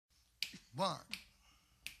One,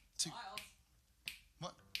 two,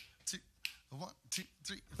 one, two, one, two,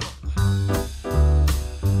 three, four.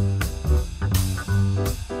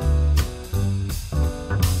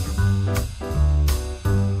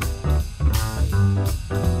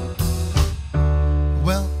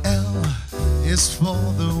 Well, L is for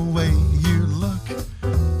the way you look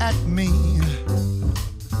at me.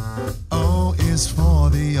 O is for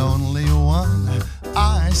the only one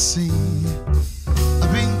I see.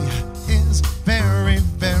 B is very,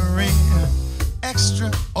 very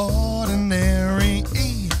extraordinary.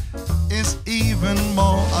 E is even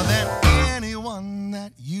more than anyone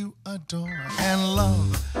that you adore. And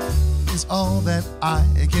love is all that I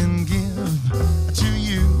can give to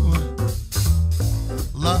you.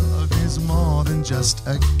 Love is more than just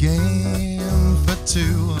a game for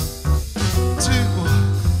two. Two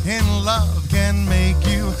in love can make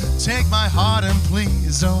you take my heart and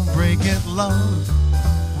please don't break it. Love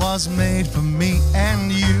was made for me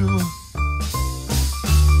and you.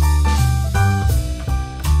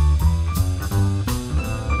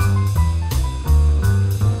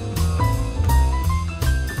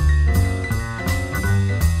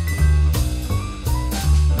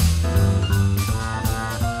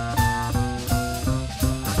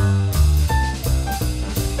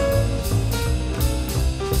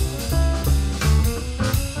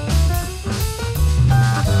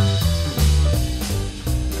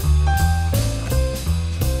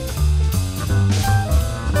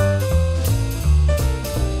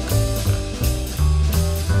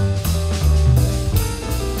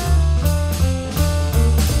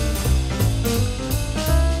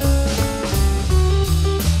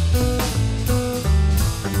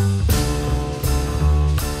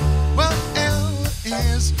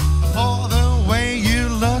 For the way you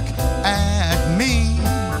look at me.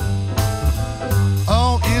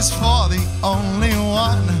 O is for the only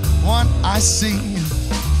one I see.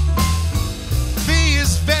 V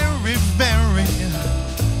is very, very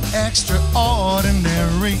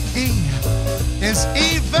extraordinary. E is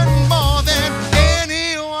even more than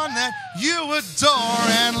anyone that you adore.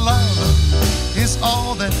 And love is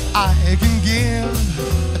all that I can give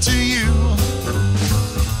to you.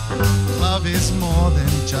 Love is more than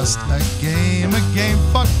just a game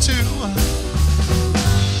for two.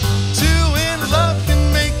 Two in love can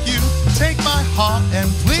make you take my heart and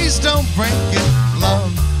please don't break it.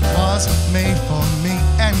 Love was made for me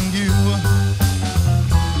and you.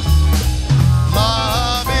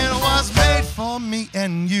 Love, it was made for me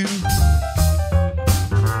and you.